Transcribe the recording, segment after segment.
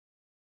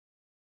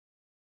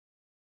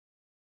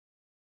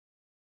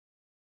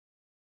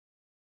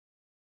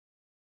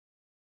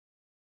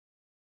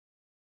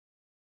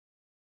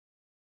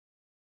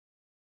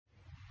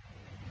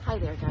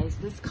there guys,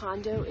 this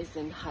condo is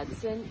in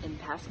Hudson in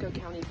Pasco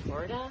County,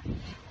 Florida,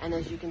 and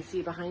as you can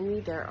see behind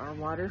me there are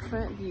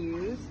waterfront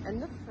views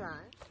in the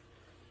front.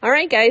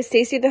 Alright guys,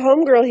 Stacy the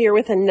homegirl here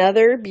with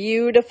another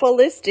beautiful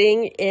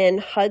listing in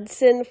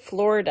Hudson,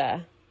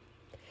 Florida.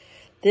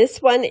 This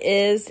one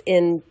is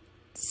in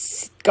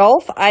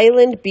Gulf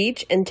Island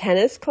Beach and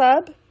Tennis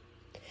Club.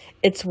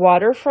 It's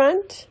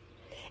waterfront.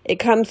 It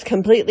comes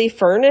completely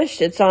furnished.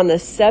 It's on the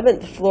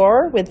 7th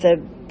floor with a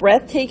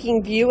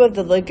breathtaking view of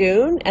the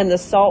lagoon and the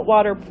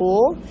saltwater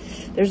pool.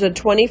 There's a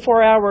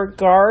 24-hour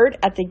guard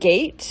at the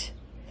gate,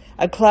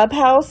 a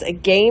clubhouse, a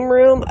game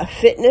room, a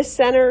fitness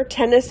center,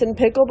 tennis and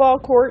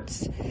pickleball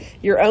courts,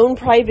 your own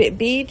private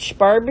beach,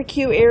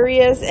 barbecue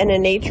areas, and a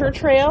nature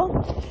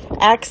trail.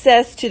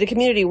 Access to the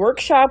community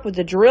workshop with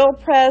a drill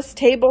press,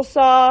 table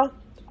saw,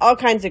 all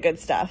kinds of good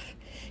stuff.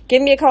 Give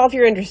me a call if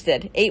you're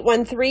interested,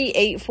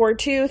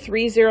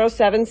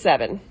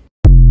 813-842-3077.